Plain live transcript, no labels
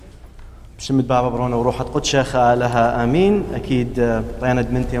بشمت بابا برونا وروحة قدشة خالها آمين. أكيد طينا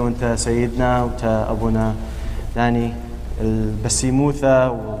دمنتي وأنت سيدنا وأنت أبونا داني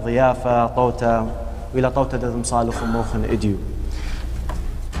البسيموثة والضيافة طوتة وإلى طوتة دم صالح وموخن إديو.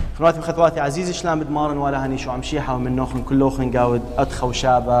 خنواتي وخذواتي عزيزي شلام بدمارن ولا هني شو عمشيحة ومن نوخن كلوخن قاود أدخى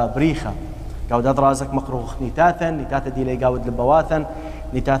وشابة بريخة قاود أدرازك مقروخ نتاتا دي لي قاود لبواثن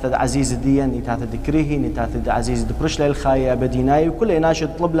نتاتا عزيز ديا نتاتا دكريهي نتاتا عزيز دبرش لي الخاية بديناي وكل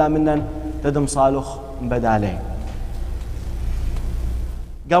ناشد طلب لا منن تدم صالح بدالين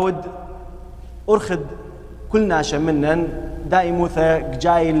قاود أرخد كل ناشا منن دائموثا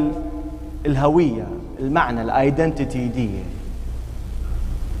جاي الهوية المعنى الايدنتيتي دي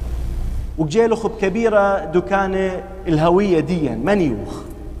وجايلو خب كبيرة دكان الهوية ديا منيوخ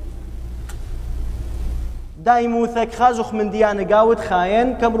دايموثك خازخ من ديانة قاود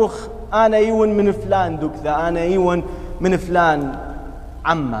خاين كمرخ أنا يون من فلان دكذا أنا يون من فلان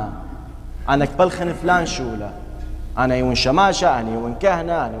عمّا أنا كبلخن فلان شولة أنا يون شماشة أنا يون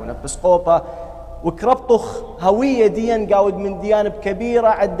كهنة أنا يون أبسقوبة وكربطخ هوية ديان قاود من ديانة بكبيرة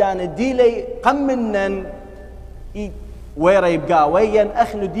عدانة ديلي قمنن ويرا يبقى وين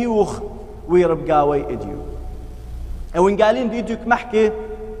أخنو ديوخ ويربقى وي إديو أو إن قالين ديديوك محكي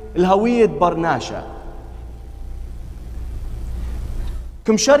الهوية برناشة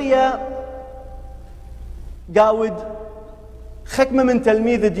كم شرية قاود خكمة من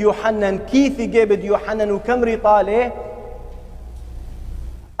تلميذ ديوحنن كيثي جيب ديوحنن وكمري طالي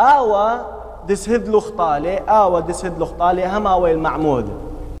آوى دسهد لخ طالي هما وي المعمود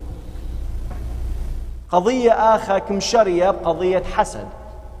قضية آخر كم شرية بقضية حسد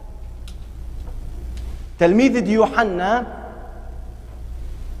تلميذ ديوحنا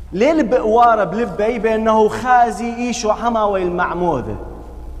ليل بقوارة بلبي بأنه خازي إيشو هما وي المعمود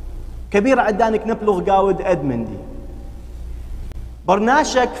كبير عدانك نبلغ قاود أدمندي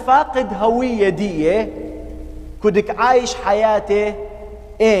برناشك فاقد هوية دية كدك عايش حياته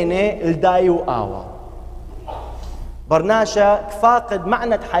إيني الدايو آوى برناشك فاقد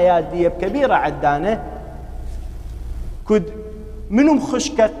معنى حياة دية بكبيرة عدانة كد منهم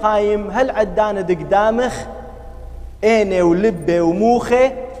خشكة قايم هل عدانة دك دامخ إيني ولبه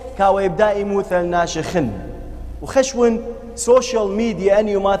وموخه كاو يبدأ يموثل ناشخن وخشون سوشيال ميديا أن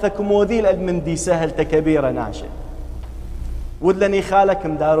يماثكم وذيل أدمن دي سهل تكبيرة ناشئ ودلني خالك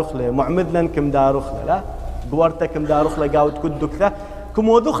مدارخله معمدلن كم دارخله لا قورتك مدارخله قاود كدك ذا كم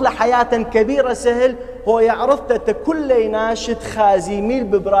وذخله حياة كبيرة سهل هو يعرفت كل ناشد خازي ميل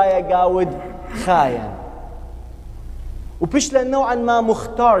ببرايا قاود خاين وبش نوعا ما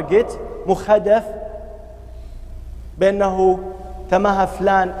مختارجت مخدف بأنه تماها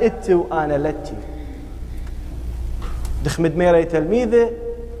فلان إتي وأنا لتي دخمد ميري تلميذه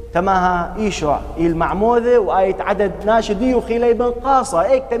تماها إيشو المعموذة وآيت عدد ناشدي وخيلي بن قاصة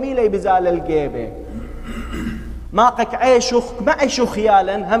إيك تميلي بزال الجيبة ماقك عيشوخ معيشو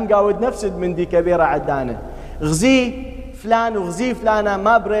خيالا هم قاود نفسد من دي كبيرة عدانة غزي فلان وغزي فلانة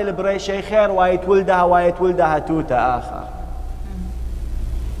ما بريل بري شي خير وايت ولدها توتا آخر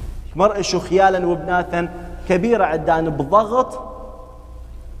مرئشو خيالا وبناثا كبيرة عدانة بضغط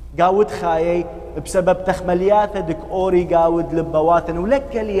قاود خايي بسبب تخملياته دك أوري قاود لبواثن ولك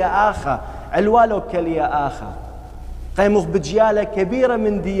كلية آخر علوالو كلية آخر قيموخ بجيالة كبيرة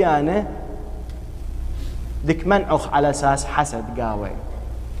من ديانة دك منعوخ على أساس حسد قاوي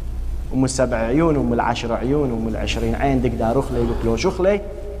أم 7 عيون أم 10 عيون أم 20 عين دك داروخ لي لو شخلي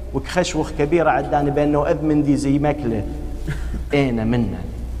وكخشوخ كبيرة عدانة بأنه أذمن دي زي مكلة أنا منا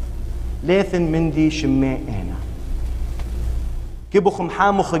ليثن من دي شمي أنا كيبوخ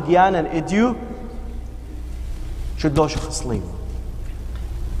محاموخ جيانا الإديو شدوش خصليو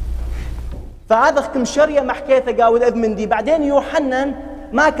فهذا كم شرية محكيته قاود أذمن دي بعدين يوحنن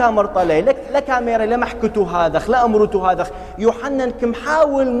ما كامر طلي لا كاميرا لا محكتو هذا لا أمرتو هذا يوحنن كم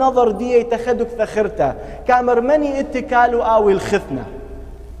حاول نظر دي يتخدك ثخرته كامر مني اتكالو آوي الخثنة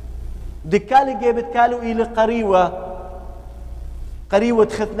دكالي جيبت كالو إلى قريوة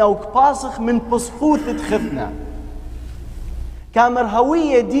خثنة وكباسخ من بصفوثة خثنة كامر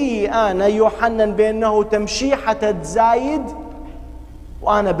هوية دي أنا يوحنن بأنه تمشيحة تزايد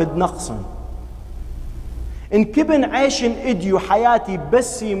وأنا بدنقصن إن كبن عيشن إديو حياتي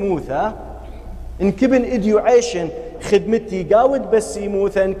بس يموثة إن كبن إديو عيشن خدمتي قاود بس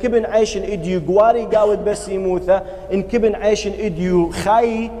يموثة إن كبن عيشن إديو قواري قاود بس يموثة إن كبن عيشن إديو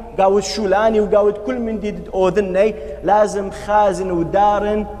خاي قاود شولاني وقاود كل من دي أوذني لازم خازن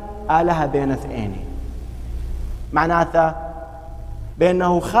ودارن آلها بين اثنين معناتها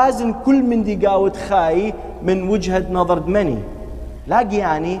بأنه خازن كل من دي قاود خاي من وجهة نظر دمني لا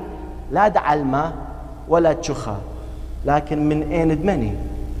قياني لا دعلمة ولا تشخة لكن من أين دمني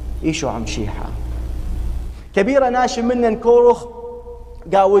إيشو عم شيحة كبيرة ناشي منن كورخ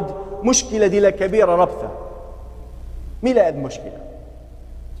قاود مشكلة دي لكبيرة ربثة ميلا إذ مشكلة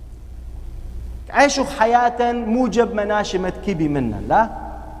عيشوا حياة موجب مناشمة كبي منن لا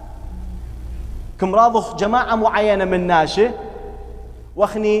كم راضخ جماعة معينة من ناشي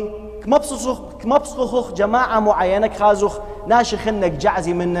وخني كمبصخخ جماعة معينة خازخ ناشي خنك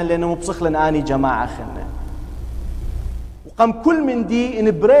جعزي منن لأنه مبصخ لن آني جماعة خنن وقم كل من دي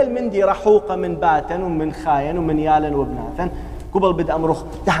إن بريل من دي رحوقة من باتن ومن خاين ومن يالن وبناثن قبل بد أمرخ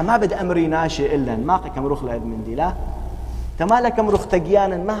ده ما بد أمري ناشي إلا ما قي كمرخ لأد من دي لا تمالك أمرخ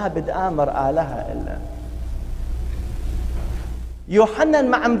تقيانا ما بد آمر آلها إلا يوحنا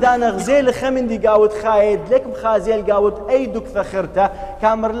مع مدانا غزيل خمن دي قاود خايد لك مخازيل قاود أي دك ثخرته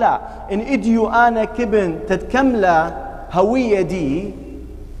كامر لا إن إديو أنا كبن تتكمل هوية دي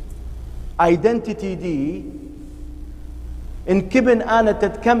identity دي إن كبن أنا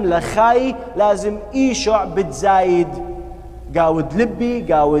تتكمل خاي لازم إيشع بتزايد قاود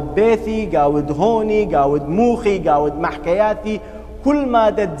لبي قاود بيثي قاود هوني قاود موخي قاود محكياتي كل ما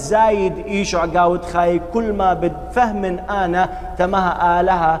تزايد إيشع قاود خاي كل ما بتفهم أنا تمها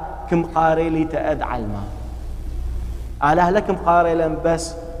آلها كم قاريلي تأد علما آلها لكم قاريلا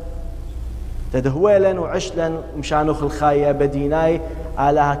بس تدهويلا وعشلا مشانوخ الخاية بديناي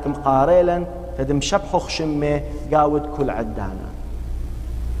آلها كم قاريلا تدم شبحوخ شمي قاود كل عدانا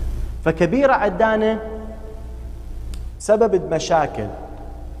فكبيرة عدانة سبب مشاكل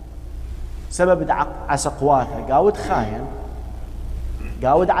سبب عسقواتها قاود خاين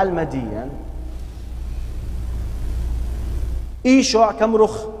قاود علمديا إيشوع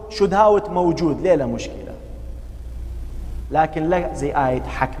كمرخ شدهاوت موجود ليلة مشكلة لكن لا زي آية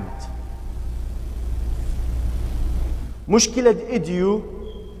حكمت مشكلة إديو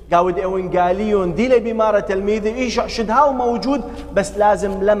قاود إوينغاليون دي لي بمارة تلميذي إيشوع شدهاو موجود بس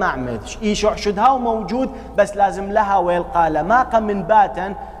لازم لمعمد إيشوع شدهاو موجود بس لازم لها ويلقى ما قم من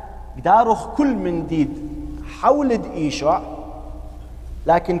باتن قدارخ كل من ديد حولد إيشوع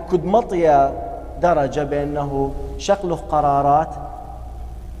لكن كد مطية درجة بأنه شقلخ قرارات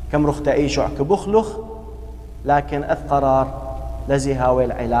كم رخت إيشوع كبخلخ لكن القرار لزي هاوي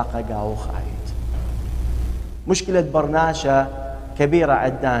العلاقة قاوخ عيد مشكلة برناشة كبيرة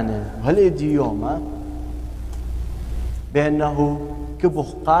عدانة وهالإدي يوما بأنه كبخ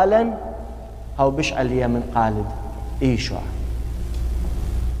قالا أو بشعل يمن قالد إيشوع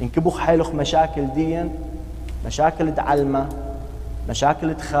إن كبخ حيلخ مشاكل ديا مشاكل دعلمة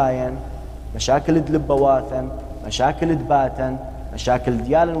مشاكل تخاين مشاكل دلبواثن مشاكل دباتن مشاكل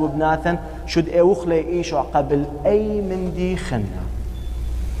ديالا وبناثن شد اوخلي إيشوع قبل أي من دي خنا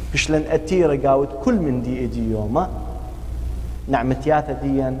كشلن أتير قاود كل من دي إدي يوما نعمتياتا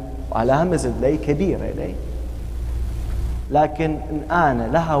ديا وعلى همزد لي كبيرة لي لكن إن أنا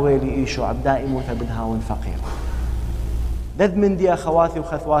لها ويلي إيشوع بدائي موتا بدهاون فقير دد من دي أخواتي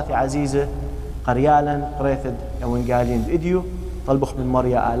وخثواتي عزيزة قريالا قريثد يوين قالين إديو طلبخ من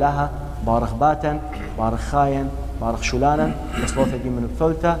مريا آلها بارخ باتن بارخ خاين بارخ شولانا صلوات دي من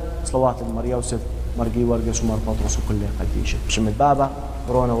الثلثة صلوات المريا يوسف مرقي ورقس ومر بطرس وكل قديشة بشمت بابا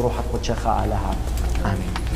رونا وروح قد شخاء آلها آمين.